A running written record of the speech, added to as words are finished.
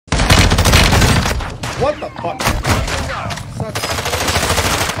What the fuck?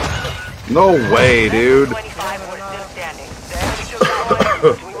 No way, dude. 25 were still standing. The enemy took that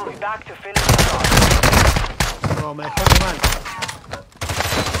one. We will be back to finish the job. No, man. Fuck him on.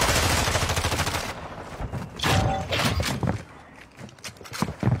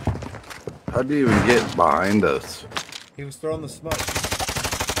 How'd you even get behind us? He was throwing the smoke.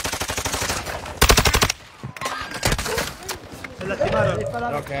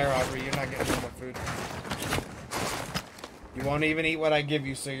 Okay, Robert, you're not getting no more food. You won't even eat what I give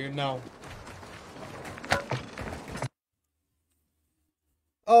you, so you know.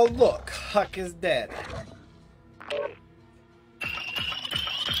 Oh, look. Huck is dead.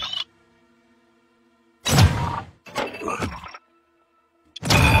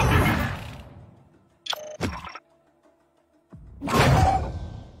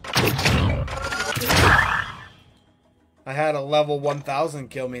 I had a level 1000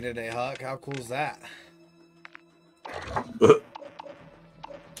 kill me today, Huck. How cool is that?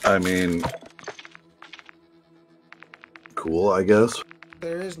 I mean, cool, I guess.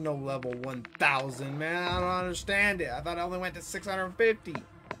 There is no level 1000, man. I don't understand it. I thought I only went to 650.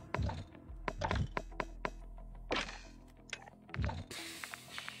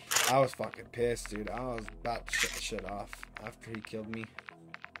 I was fucking pissed, dude. I was about to shut the shit off after he killed me.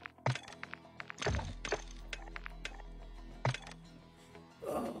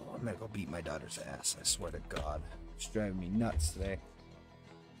 Oh, I'm gonna go beat my daughter's ass. I swear to God. It's driving me nuts today.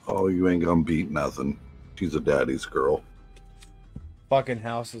 Oh, you ain't gonna beat nothing. She's a daddy's girl. Fucking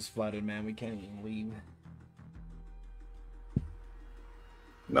house is flooded, man. We can't even leave.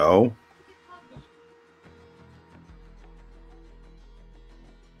 No?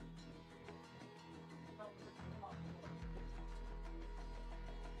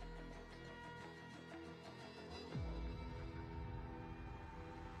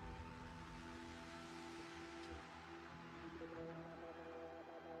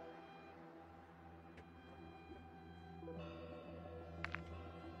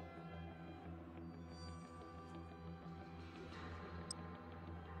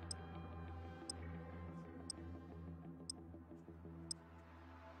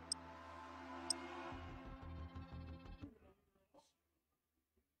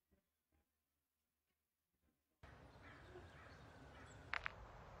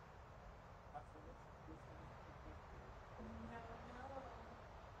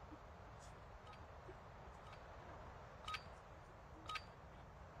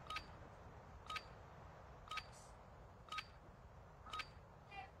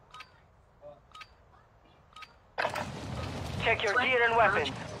 Check your gear and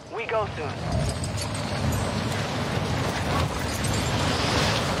weapons. We go soon.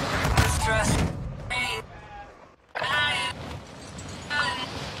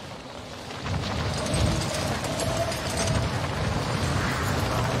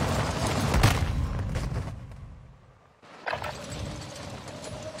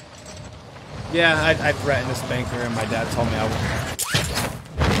 Yeah, I threatened this banker and my dad told me I wouldn't.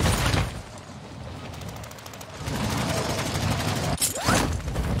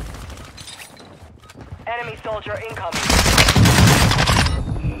 Enemy soldier incoming.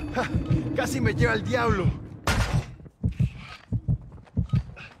 Casi me lleva el diablo.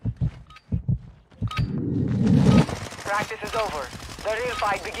 Practice is over. The real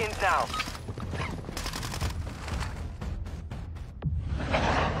fight begins now.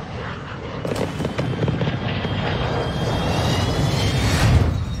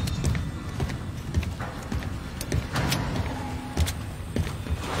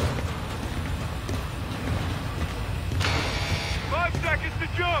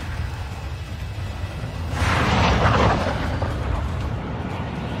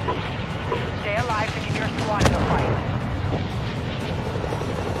 Stay alive to keep your squad in the fight.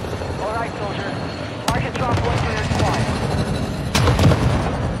 Alright, soldier. Mark a drop point for your squad.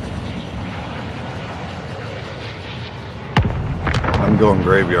 I'm going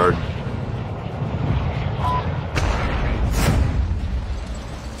graveyard.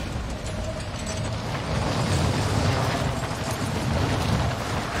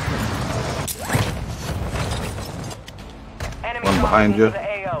 One behind you.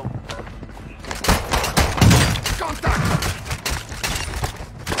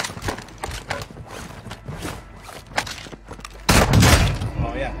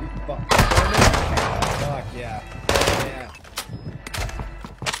 Oh yeah. Fuck yeah. Yeah.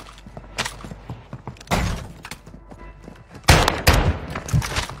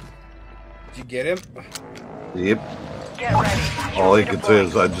 Did you get him? Yep. Get ready. All he could say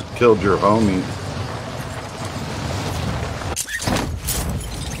is, I just killed your homie.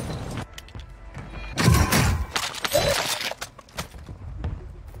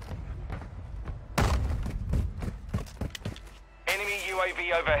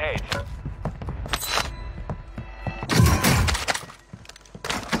 UAV overhead.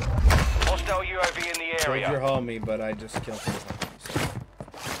 Hostile UAV in the Killed area. your homie, but I just killed him.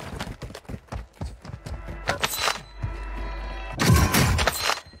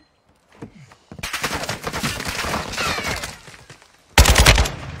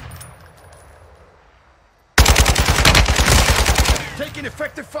 Taking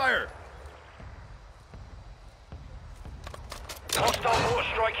effective fire. Hostile mortar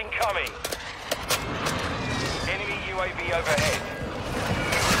strike incoming. Enemy UAV overhead.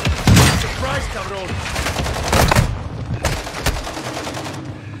 Surprise, cabrón.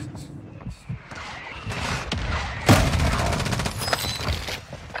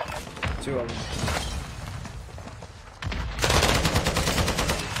 Two of them.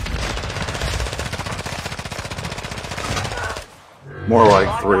 More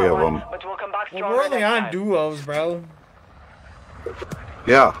like three of them. But we'll come back Well, stronger we're only next on time. duos, bro.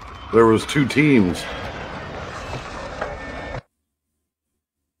 Yeah, there was 2 teams.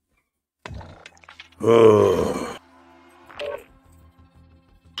 Ugh.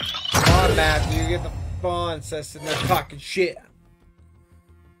 Come on, Matthew, get the phone. Says sitting there talking shit.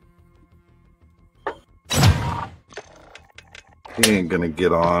 He ain't gonna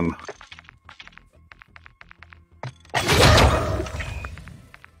get on.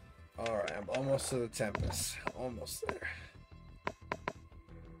 Alright, I'm almost to the Tempest. Almost there.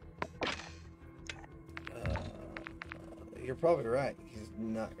 You're probably right. He's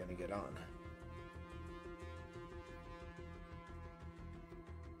not gonna get on.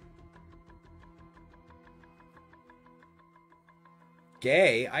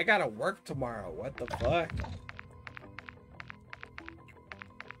 Gay? I gotta work tomorrow. What the fuck?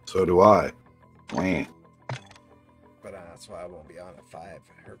 So do I. Meh. But that's why I won't be on at 5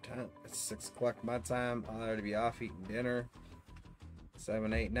 her time. It's 6 o'clock my time. I'll already be off eating dinner.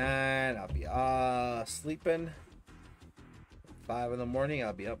 7, 8, 9. I'll be sleeping. 5 in the morning.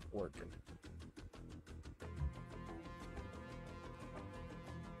 I'll be up working.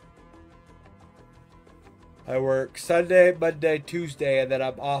 I work Sunday, Monday, Tuesday, and then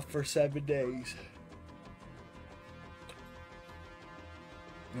I'm off for 7 days.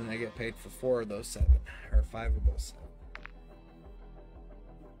 And I get paid for 4 of those 7, or 5 of those 7.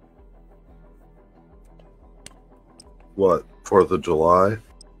 What? 4th of July?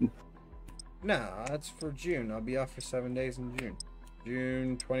 No, that's for June. I'll be off for 7 days in June.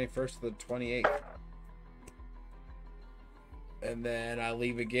 June 21st to the 28th. And then I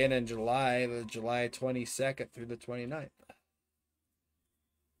leave again in July, the July 22nd through the 29th.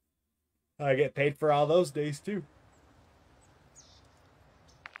 I get paid for all those days too.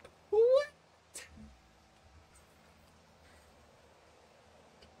 What?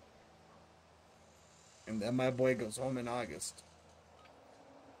 And then my boy goes home in August.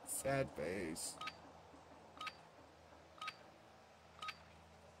 Sad face.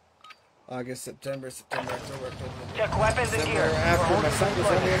 August, September, October, Check weapons and gear. after my son was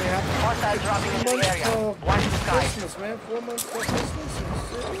only half Hostiles dropping into the area. till Watch the sky. Christmas, man. 4 months till Christmas.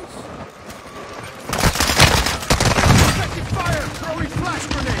 Are you serious? Effective fire. Throwing flash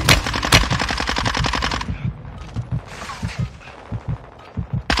grenade.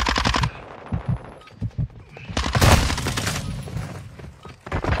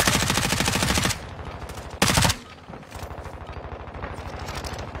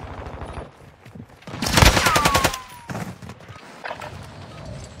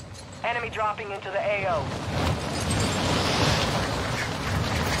 Enemy dropping into the AO.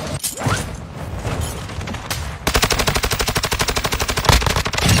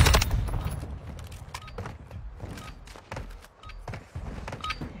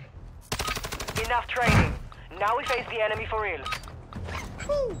 Enough training. Now we face the enemy for real.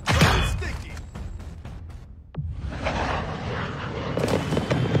 Ooh, very sticky.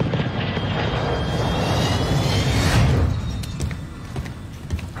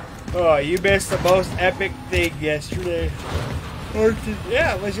 Oh, you missed the most epic thing yesterday. Or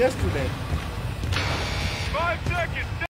yeah, it was yesterday. 5 seconds.